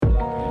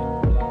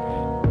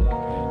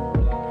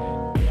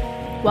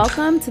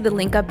Welcome to the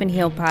Link Up and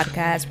Heal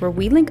podcast, where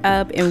we link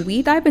up and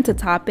we dive into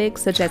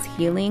topics such as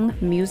healing,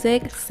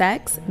 music,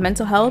 sex,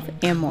 mental health,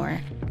 and more.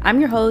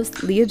 I'm your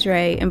host, Leah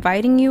Dre,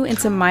 inviting you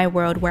into my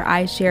world where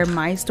I share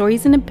my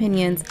stories and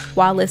opinions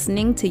while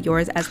listening to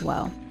yours as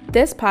well.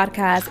 This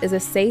podcast is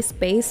a safe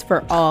space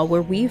for all,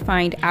 where we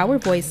find our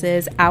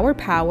voices, our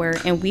power,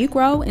 and we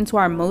grow into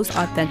our most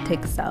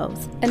authentic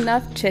selves.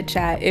 Enough chit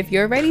chat. If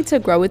you're ready to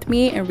grow with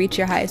me and reach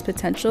your highest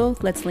potential,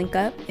 let's link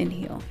up and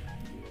heal.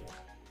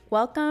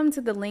 Welcome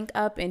to the Link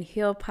Up and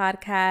Heal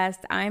podcast.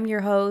 I'm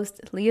your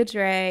host, Leah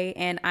Dre,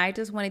 and I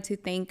just wanted to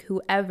thank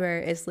whoever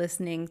is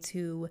listening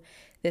to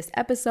this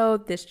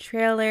episode, this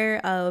trailer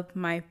of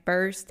my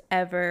first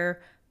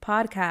ever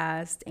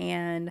podcast.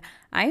 And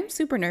I am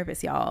super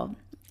nervous, y'all.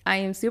 I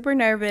am super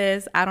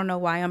nervous. I don't know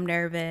why I'm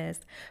nervous.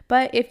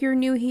 But if you're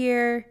new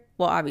here,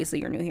 well,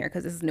 obviously you're new here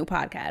because this is a new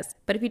podcast.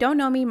 But if you don't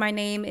know me, my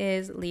name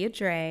is Leah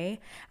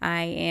Dre.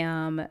 I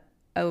am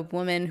a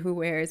woman who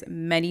wears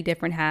many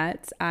different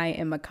hats. I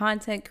am a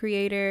content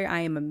creator. I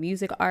am a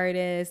music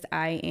artist.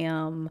 I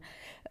am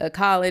a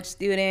college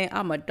student.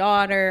 I'm a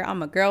daughter.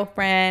 I'm a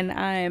girlfriend.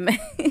 I'm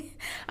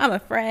I'm a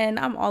friend.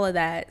 I'm all of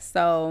that.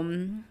 So,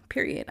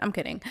 period. I'm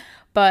kidding.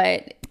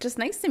 But just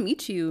nice to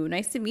meet you.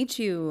 Nice to meet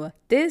you.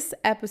 This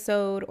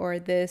episode, or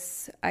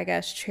this, I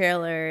guess,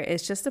 trailer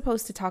is just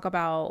supposed to talk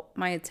about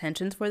my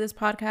intentions for this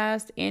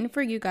podcast and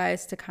for you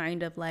guys to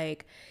kind of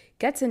like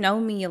get to know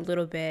me a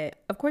little bit.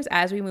 Of course,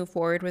 as we move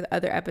forward with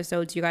other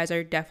episodes, you guys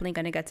are definitely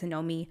going to get to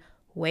know me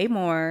way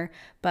more.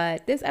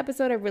 But this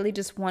episode, I really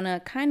just want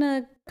to kind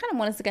of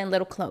want us to get a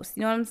little close.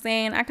 You know what I'm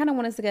saying? I kind of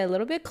want us to get a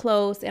little bit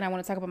close, and I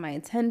want to talk about my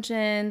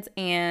intentions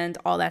and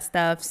all that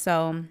stuff.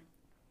 So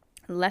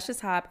let's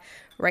just hop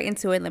right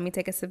into it. Let me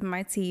take a sip of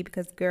my tea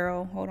because,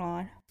 girl, hold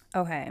on.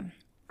 Okay.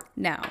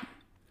 Now,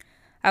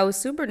 I was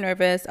super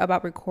nervous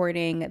about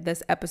recording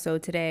this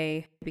episode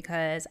today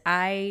because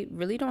I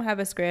really don't have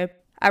a script.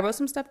 I wrote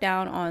some stuff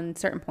down on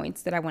certain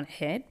points that I want to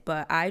hit,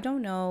 but I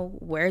don't know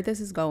where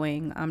this is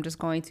going. I'm just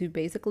going to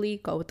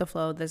basically go with the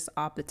flow. This is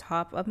off the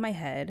top of my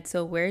head.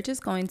 So we're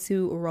just going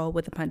to roll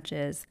with the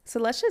punches. So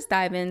let's just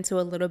dive into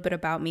a little bit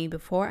about me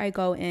before I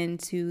go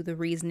into the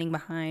reasoning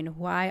behind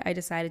why I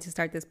decided to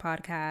start this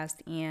podcast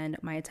and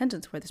my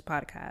intentions for this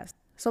podcast.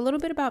 So a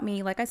little bit about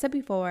me. Like I said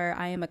before,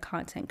 I am a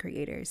content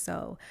creator.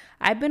 So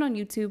I've been on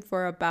YouTube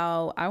for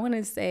about, I want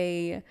to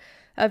say,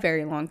 a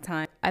very long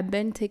time. I've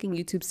been taking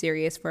YouTube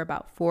serious for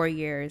about 4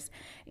 years.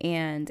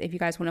 And if you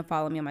guys want to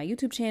follow me on my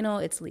YouTube channel,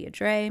 it's Leah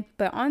Dre.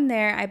 But on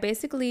there, I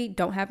basically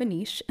don't have a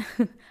niche.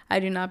 I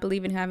do not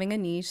believe in having a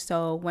niche.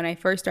 So when I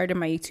first started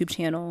my YouTube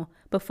channel,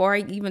 before I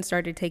even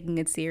started taking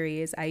it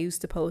serious, I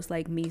used to post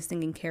like me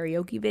singing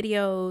karaoke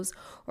videos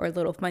or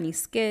little funny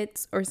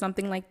skits or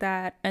something like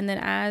that. And then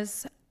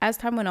as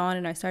time went on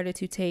and I started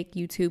to take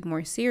YouTube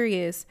more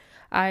serious,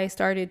 I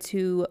started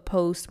to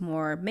post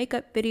more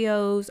makeup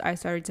videos. I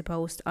started to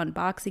post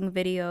unboxing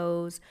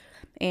videos.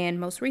 And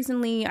most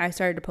recently, I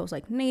started to post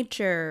like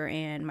nature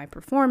and my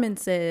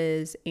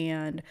performances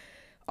and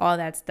all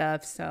that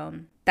stuff. So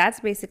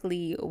that's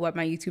basically what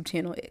my YouTube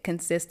channel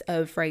consists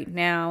of right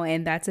now.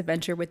 And that's a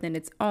venture within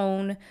its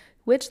own,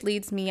 which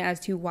leads me as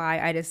to why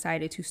I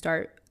decided to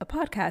start a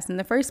podcast in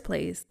the first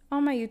place.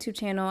 On my YouTube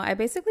channel, I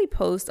basically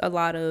post a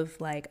lot of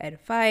like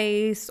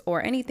advice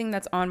or anything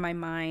that's on my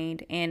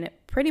mind. And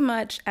pretty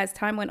much as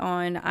time went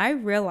on, I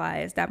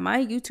realized that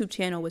my YouTube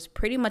channel was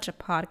pretty much a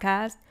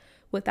podcast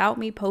without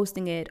me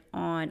posting it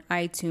on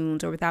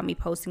iTunes or without me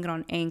posting it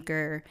on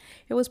Anchor.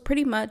 It was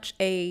pretty much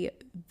a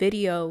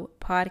video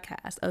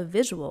podcast, a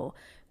visual,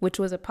 which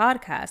was a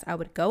podcast. I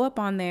would go up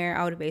on there.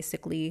 I would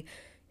basically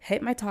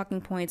hit my talking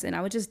points and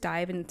I would just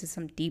dive into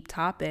some deep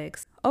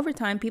topics. Over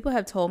time, people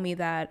have told me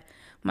that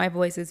my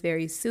voice is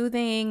very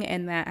soothing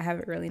and that I have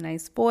a really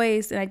nice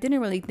voice, and I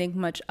didn't really think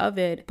much of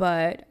it,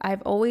 but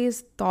I've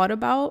always thought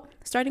about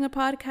starting a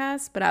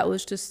podcast, but I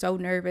was just so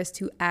nervous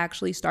to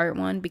actually start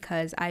one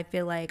because I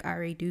feel like I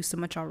already do so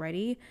much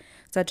already,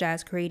 such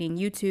as creating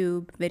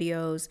YouTube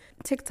videos,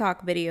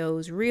 TikTok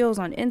videos, reels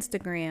on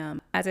Instagram.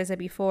 As I said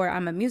before,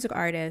 I'm a music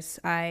artist.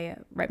 I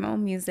write my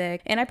own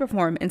music and I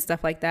perform and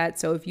stuff like that.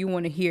 So if you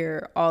want to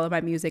hear all of my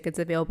music, it's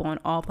available on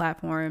all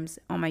platforms,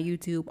 on my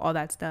YouTube, all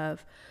that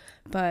stuff.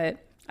 But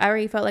I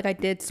already felt like I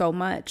did so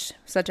much,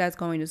 such as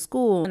going to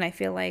school, and I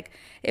feel like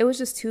it was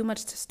just too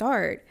much to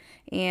start.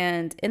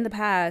 And in the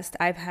past,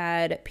 I've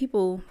had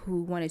people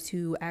who wanted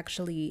to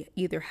actually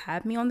either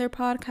have me on their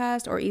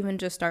podcast or even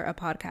just start a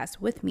podcast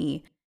with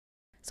me.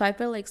 So I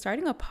feel like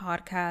starting a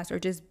podcast or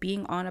just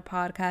being on a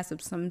podcast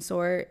of some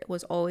sort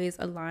was always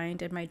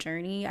aligned in my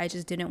journey. I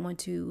just didn't want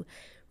to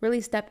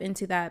really step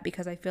into that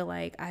because I feel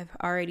like I've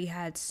already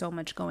had so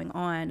much going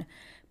on.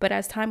 But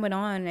as time went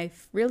on, I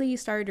really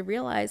started to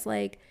realize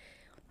like,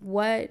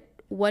 what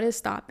is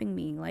stopping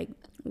me? Like,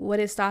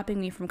 what is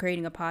stopping me from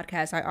creating a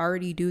podcast? I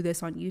already do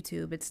this on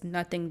YouTube. It's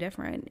nothing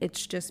different.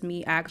 It's just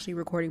me actually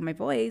recording my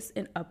voice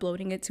and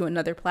uploading it to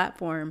another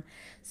platform.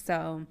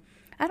 So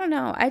I don't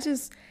know. I'm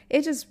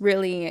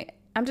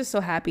just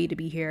so happy to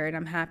be here, and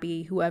I'm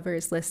happy whoever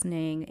is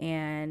listening,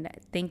 and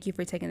thank you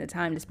for taking the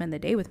time to spend the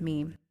day with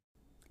me.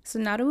 So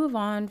now to move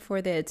on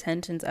for the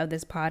intentions of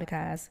this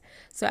podcast.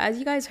 So as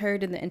you guys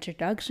heard in the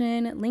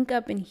introduction, Link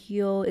Up and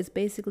Heal is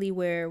basically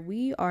where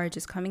we are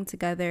just coming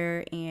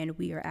together and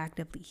we are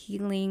actively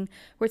healing.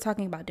 We're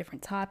talking about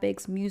different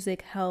topics: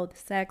 music, health,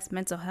 sex,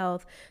 mental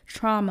health,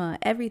 trauma,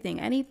 everything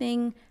and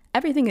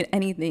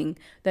anything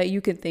that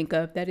you can think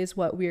of. That is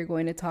what we are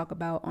going to talk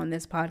about on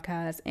this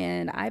podcast.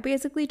 And I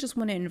basically just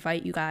want to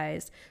invite you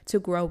guys to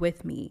grow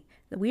with me.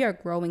 We are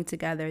growing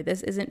together.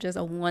 This isn't just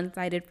a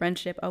one-sided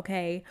friendship,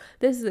 okay?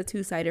 This is a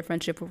two-sided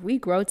friendship where we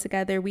grow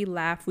together, we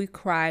laugh, we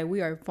cry, we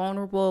are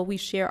vulnerable, we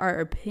share our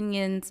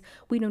opinions.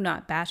 We do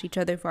not bash each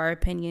other for our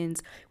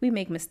opinions. We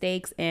make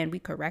mistakes and we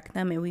correct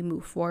them and we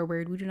move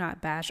forward. We do not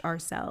bash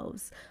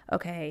ourselves,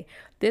 okay?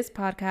 This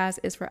podcast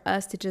is for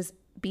us to just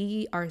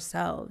be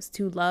ourselves,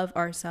 to love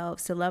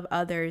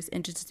others,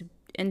 and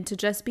to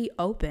just be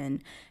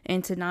open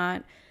and to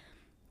not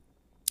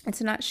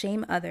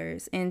shame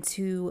others, and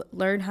to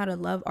learn how to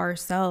love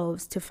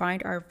ourselves, to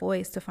find our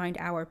voice, to find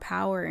our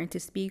power, and to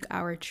speak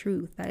our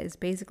truth. That is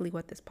basically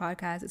what this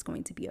podcast is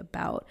going to be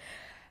about.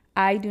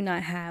 I do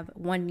not have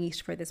one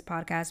niche for this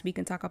podcast. We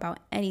can talk about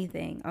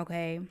anything,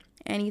 okay?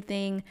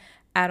 Anything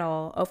at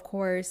all. Of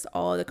course,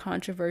 all the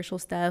controversial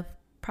stuff,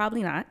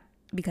 probably not,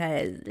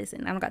 because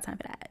listen, I don't got time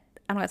for that.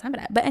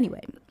 But anyway,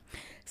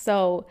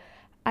 so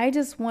I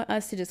just want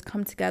us to just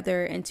come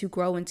together and to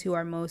grow into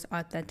our most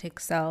authentic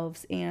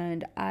selves.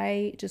 And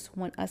I just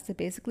want us to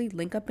basically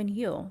link up and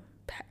heal,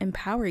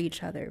 empower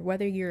each other.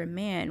 Whether you're a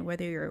man,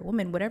 whether you're a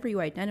woman, whatever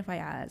you identify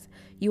as,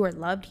 you are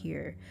loved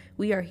here.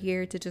 We are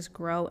here to just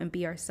grow and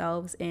be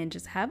ourselves and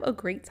just have a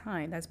great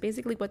time. That's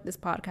basically what this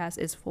podcast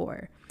is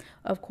for.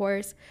 Of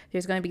course,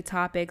 there's going to be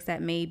topics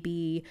that may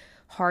be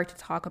hard to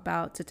talk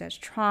about, such as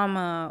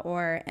trauma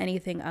or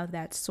anything of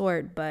that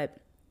sort, but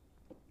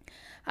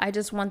I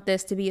just want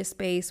this to be a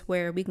space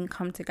where we can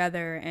come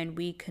together and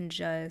we can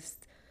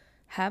just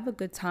have a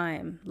good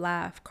time,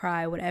 laugh,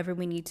 cry, whatever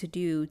we need to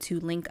do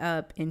to link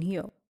up and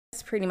heal.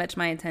 That's pretty much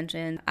my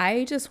intention.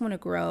 I just want to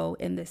grow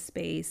in this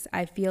space.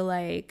 I feel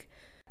like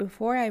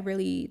before I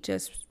really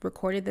just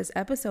recorded this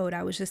episode,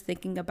 I was just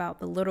thinking about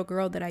the little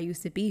girl that I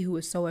used to be, who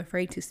was so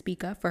afraid to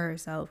speak up for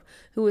herself,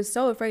 who was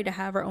so afraid to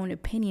have her own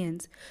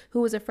opinions, who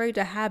was afraid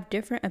to have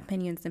different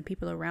opinions than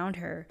people around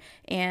her.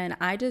 And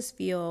I just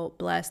feel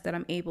blessed that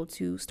I'm able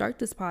to start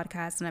this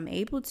podcast and I'm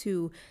able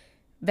to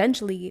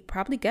eventually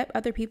probably get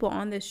other people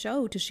on this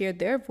show to share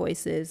their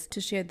voices, to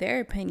share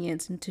their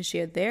opinions, and to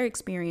share their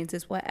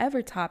experiences,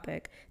 whatever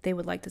topic they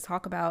would like to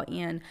talk about.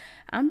 And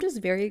I'm just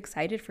very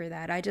excited for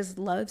that. I just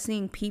love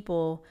seeing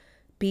people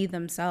be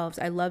themselves.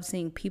 I love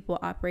seeing people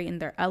operate in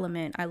their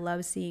element. I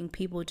love seeing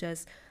people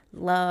just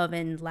love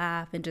and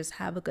laugh and just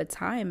have a good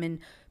time. And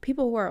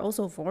people who are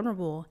also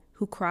vulnerable,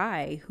 who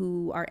cry,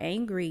 who are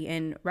angry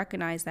and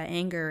recognize that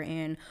anger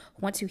and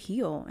want to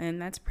heal.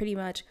 And that's pretty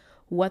much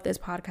what this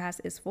podcast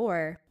is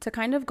for. To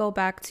kind of go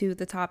back to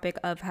the topic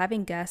of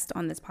having guests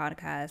on this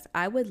podcast,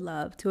 I would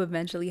love to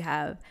eventually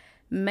have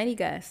many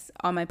guests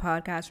on my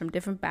podcast from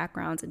different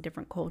backgrounds and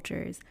different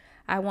cultures.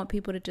 I want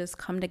people to just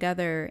come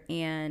together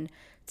and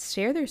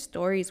share their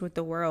stories with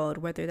the world,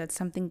 whether that's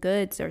something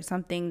good or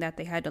something that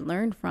they had to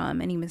learn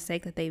from, any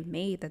mistake that they've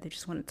made that they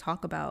just want to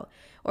talk about,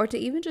 or to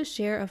even just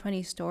share a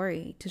funny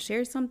story, to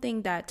share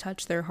something that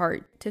touched their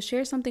heart, to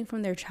share something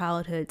from their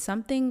childhood,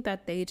 something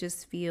that they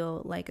just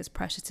feel like is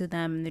precious to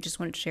them and they just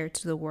want to share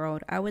to the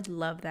world. I would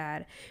love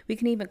that. We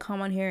can even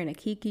come on here in a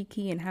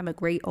kiki and have a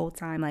great old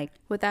time. Like,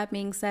 with that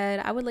being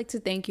said, I would like to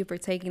thank you for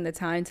taking the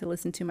time to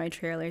listen to my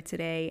trailer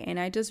today, and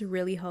I just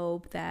really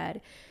hope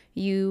that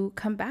you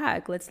come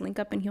back. Let's link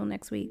up and heal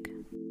next week.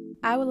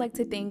 I would like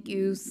to thank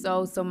you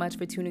so much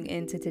for tuning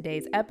in to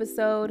today's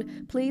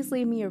episode. Please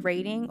leave me a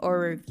rating or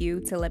a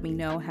review to let me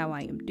know how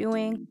I am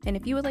doing. And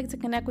if you would like to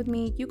connect with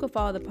me, you can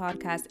follow the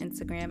podcast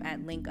Instagram at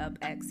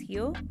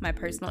linkupxheal, my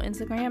personal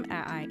Instagram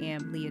at I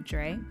am Leah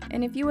Dre.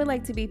 And if you would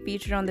like to be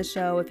featured on the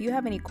show, if you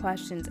have any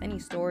questions, any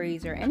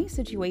stories, or any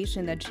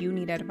situation that you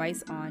need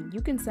advice on, you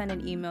can send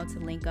an email to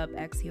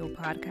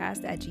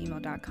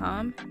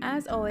linkupxhealpodcast@gmail.com.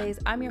 As always,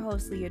 I'm your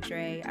host, Leah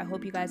Dre. I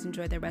hope you guys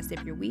enjoy the rest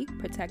of your week.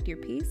 Protect your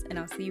peace, and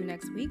I'll see you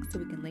next week so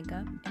we can link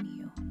up and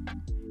heal.